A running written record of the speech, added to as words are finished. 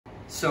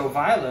So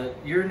Violet,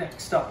 you're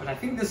next up, and I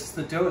think this is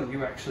the dough that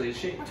you actually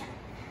shaped.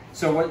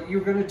 So what you're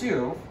gonna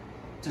do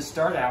to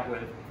start out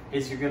with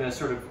is you're gonna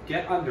sort of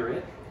get under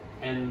it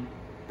and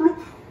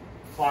bloop,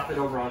 flop it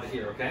over onto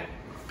here, okay?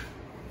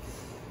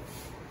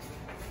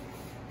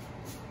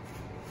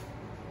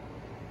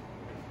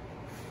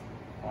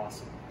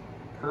 Awesome,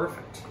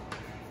 perfect.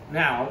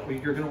 Now,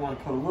 you're gonna wanna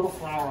put a little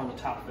flour on the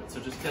top of it. So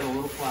just get a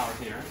little flour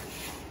here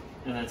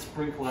and then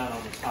sprinkle that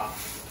on the top.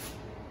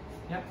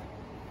 Yep.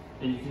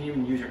 And you can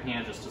even use your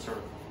hand just to sort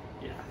of,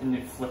 yeah, and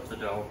then flip the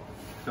dough.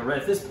 So right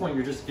at this point,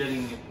 you're just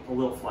getting a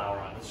little flour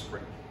on it. It's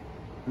great.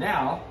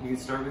 Now, you can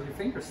start with your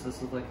fingers. So this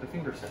is like the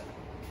finger set.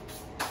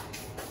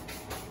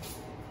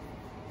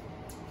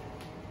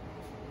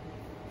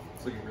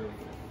 It's looking really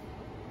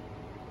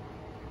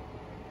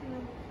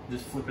good.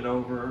 Just flip it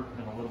over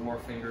and a little more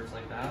fingers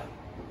like that.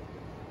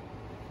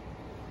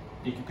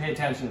 You can pay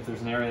attention if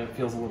there's an area that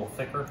feels a little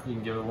thicker, you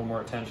can give it a little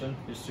more attention.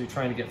 You're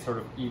trying to get sort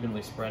of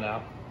evenly spread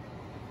out.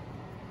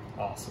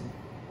 Awesome.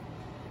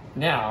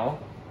 Now,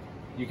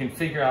 you can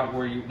figure out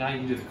where now you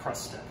can do the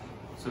crust step.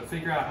 So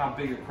figure out how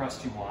big a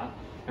crust you want.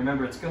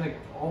 Remember, it's gonna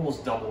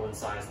almost double in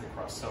size the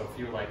crust. So if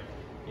you're like,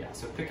 yeah,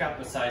 so pick out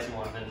the size you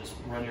want and then just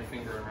run your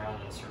finger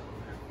around in a circle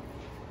there.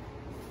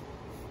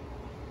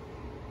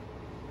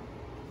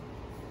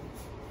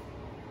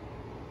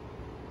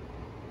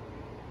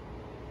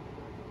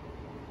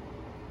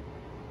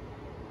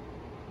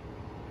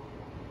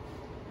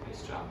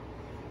 Nice job.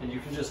 And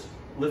you can just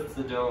lift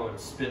the dough and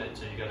spin it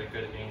so you got a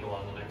good angle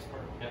on the next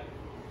part. Yep.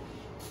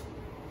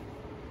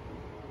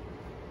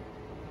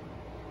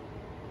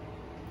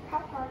 How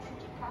hard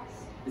should you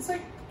press? It's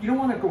like, you don't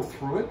want to go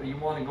through it, but you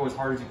want to go as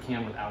hard as you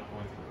can without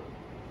going through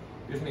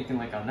it. You're just making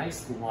like a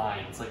nice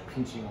line. It's like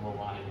pinching a little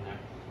line in there.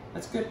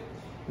 That's good.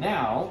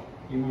 Now,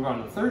 you move on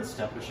to the third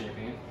step of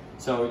shaping it.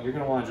 So you're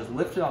going to want to just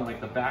lift it on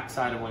like the back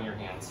side of one of your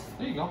hands.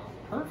 There you go.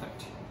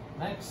 Perfect.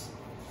 Nice.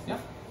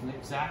 Yep.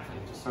 Exactly.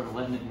 Just sort of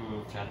letting it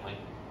move gently.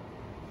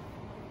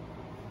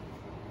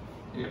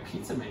 You're a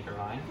pizza maker,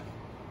 Ryan.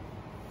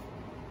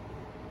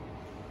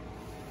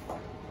 Do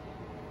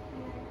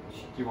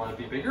you want it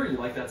to be bigger or you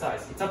like that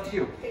size? It's up to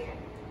you. Bigger.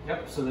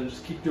 Yep, so then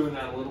just keep doing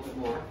that a little bit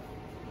more.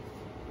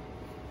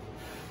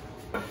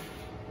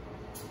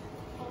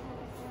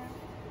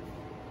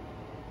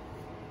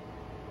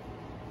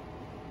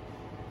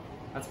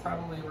 That's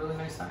probably a really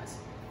nice size.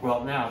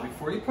 Well, now,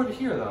 before you put it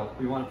here though,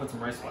 we want to put some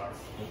rice flour.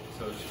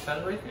 So just set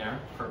it right there,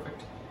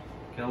 perfect.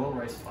 Get a little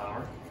rice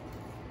flour.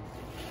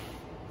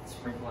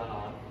 Sprinkle that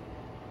on.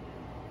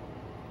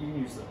 You can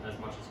use it as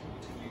much as you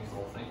need to. You use the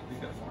whole thing, you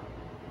got more.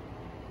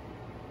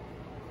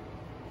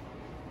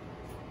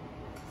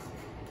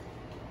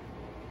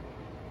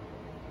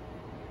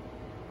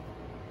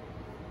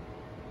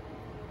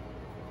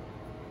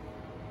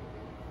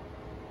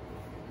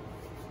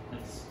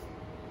 Nice.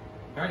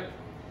 Alright,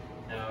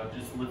 now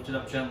just lift it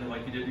up gently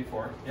like you did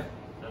before. Yep,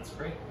 that's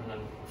great. And then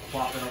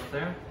plop it up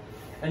there.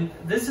 And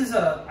this is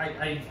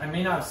I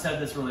may not have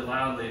said this really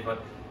loudly,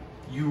 but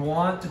you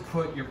want to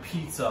put your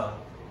pizza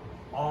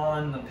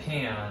on the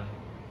pan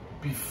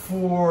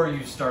before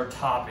you start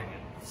topping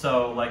it.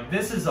 So like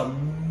this is a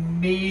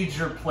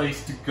major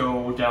place to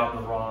go down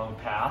the wrong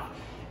path.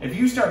 If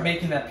you start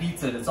making that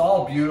pizza and it's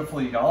all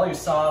beautiful, you got all your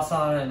sauce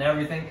on it and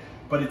everything,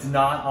 but it's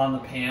not on the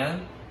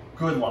pan,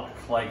 good luck.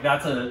 Like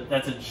that's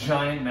a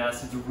giant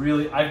mess. It's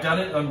really, I've done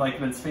it, I'm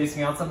like been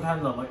spacing out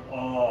sometimes, I'm like,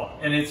 oh,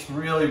 and it's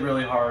really,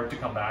 really hard to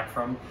come back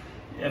from.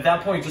 At that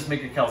point, just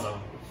make a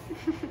calzone.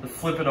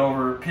 Flip it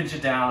over, pinch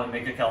it down, and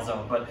make a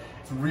calzone. But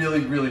it's really,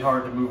 really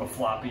hard to move a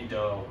floppy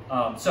dough.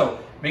 So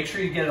make sure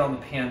you get it on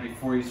the pan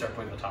before you start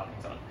putting the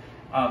toppings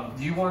on.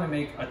 Do you want to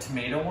make a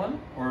tomato one,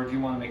 or do you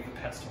want to make the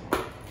pesto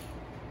one?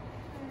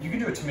 You can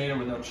do a tomato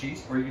with no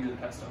cheese, or you can do the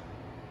pesto.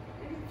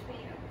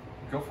 Tomato.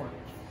 Go for it.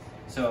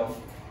 So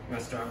I'm going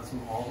to start with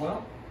some olive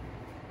oil.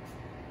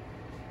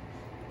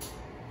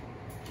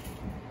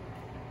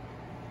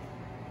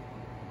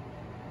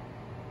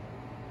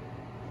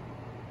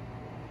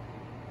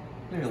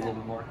 Maybe a little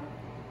bit more.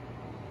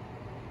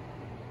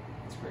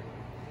 That's great.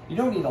 You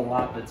don't need a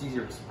lot, but it's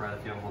easier to spread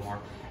if you have a little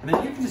more. And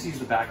then you can just use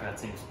the back of that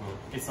same spoon.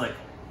 It's like,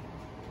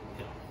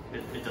 you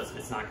know,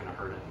 it's not going to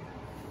hurt anything.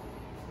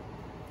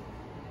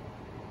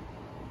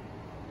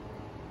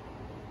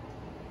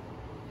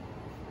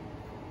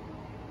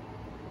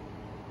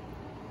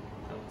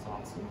 That's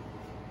awesome.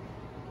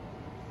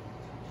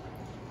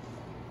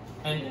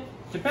 And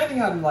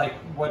depending on like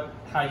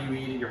how you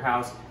eat at your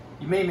house,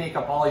 you may make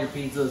up all your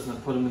pizzas and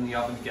then put them in the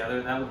oven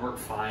together. That would work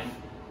fine.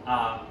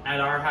 At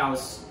our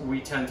house,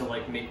 we tend to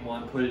like make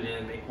one, put it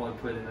in, make one,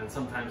 put it in, and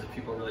sometimes if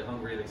people are really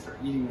hungry, they start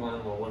eating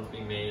one while one's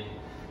being made.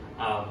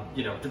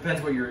 You know,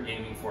 depends what you're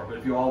aiming for, but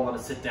if you all want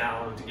to sit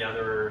down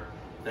together,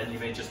 then you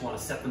may just want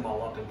to set them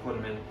all up and put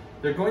them in.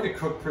 They're going to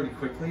cook pretty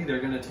quickly.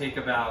 They're going to take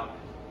about,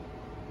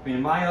 I mean,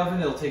 in my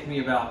oven, it'll take me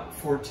about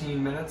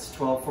 14 minutes,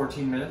 12,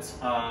 14 minutes.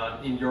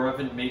 In your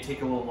oven, it may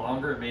take a little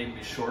longer. It may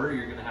be shorter.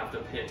 You're going to have to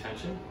pay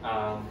attention.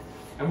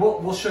 And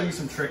we'll show you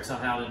some tricks on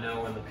how to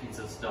know when the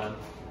pizza's done.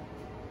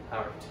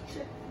 All right.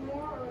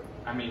 more? Or...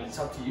 I mean, it's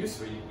up to you,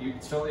 sweetie.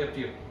 It's totally up to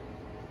you.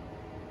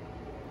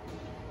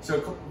 So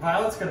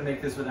Violet's gonna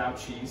make this without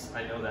cheese.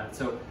 I know that.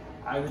 So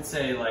I would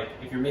say, like,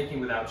 if you're making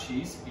without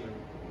cheese, you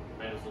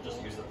might as well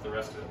just use up the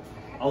rest of it.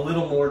 A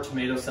little more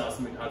tomato sauce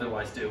than we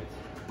otherwise do.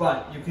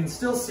 But you can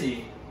still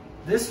see,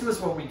 this was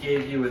what we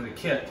gave you in the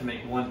kit to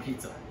make one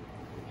pizza.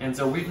 And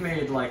so we've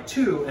made like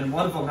 2, and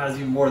one of them has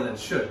even more than it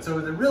should. So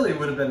there really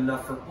would have been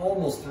enough for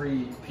almost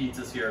 3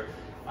 pizzas here.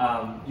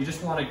 You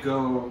just want to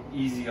go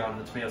easy on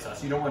the tomato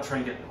sauce. You don't want to try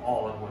and get it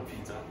all in one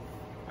pizza.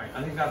 All right,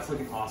 I think that's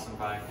looking awesome,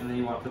 Vi. And then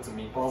you want to put some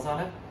meatballs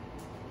on it.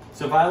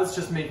 So Violet's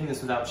just making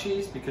this without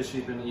cheese because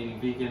she's been eating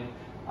vegan.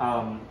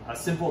 A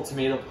simple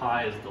tomato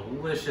pie is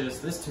delicious.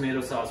 This tomato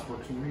sauce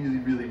works really,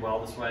 really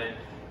well this way.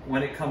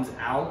 When it comes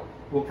out,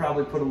 we'll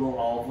probably put a little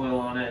olive oil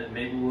on it, and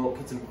maybe we'll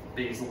put some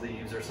basil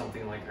leaves or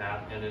something like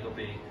that, and it'll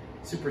be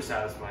super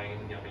satisfying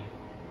and yummy.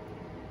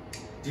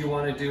 Do you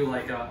want to do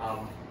like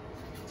a,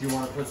 do you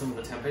want to put some of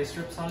the tempeh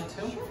strips on it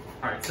too? Sure.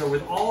 All right, so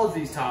with all of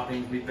these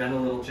toppings, we've been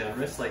a little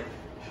generous. Like,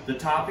 the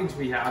toppings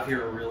we have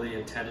here are really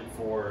intended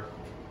for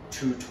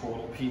 2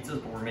 total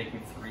pizzas, but we're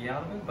making 3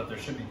 out of it, but there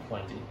should be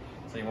plenty.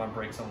 So you want to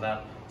break some of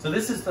that. So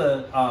this is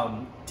the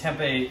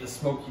tempeh, the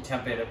smoky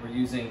tempeh that we're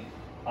using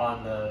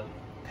on the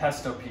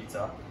pesto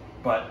pizza.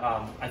 But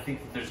I think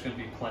that there's going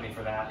to be plenty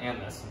for that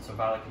and this. And so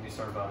Violet can be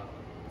sort of a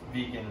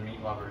vegan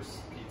meat lover's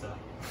pizza.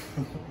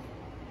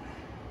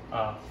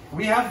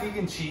 We have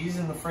vegan cheese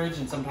in the fridge,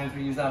 and sometimes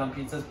we use that on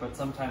pizzas, but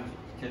sometimes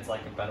kids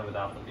like it better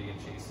without the vegan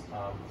cheese.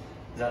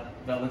 That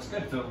looks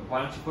good. So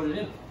why don't you put it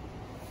in?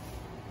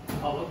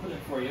 I'll open it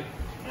for you,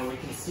 and we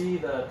can see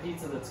the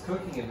pizza that's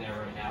cooking in there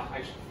right now.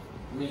 Actually,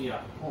 let me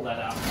pull that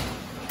out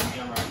on the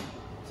camera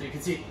so you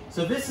can see.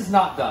 So this is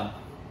not done.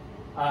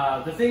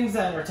 The things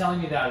that are telling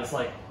me that is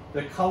like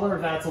the color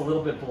of that's a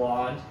little bit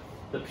blonde.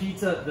 The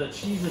pizza, the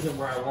cheese isn't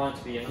where I want it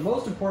to be. And the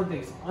most important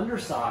thing is the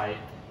underside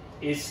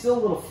is still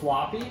a little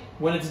floppy.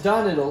 When it's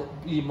done, it'll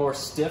be more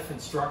stiff and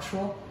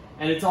structural.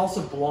 And it's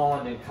also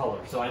blonde in color.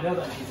 So I know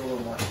that needs a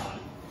little more time.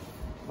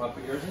 Want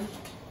to put yours in?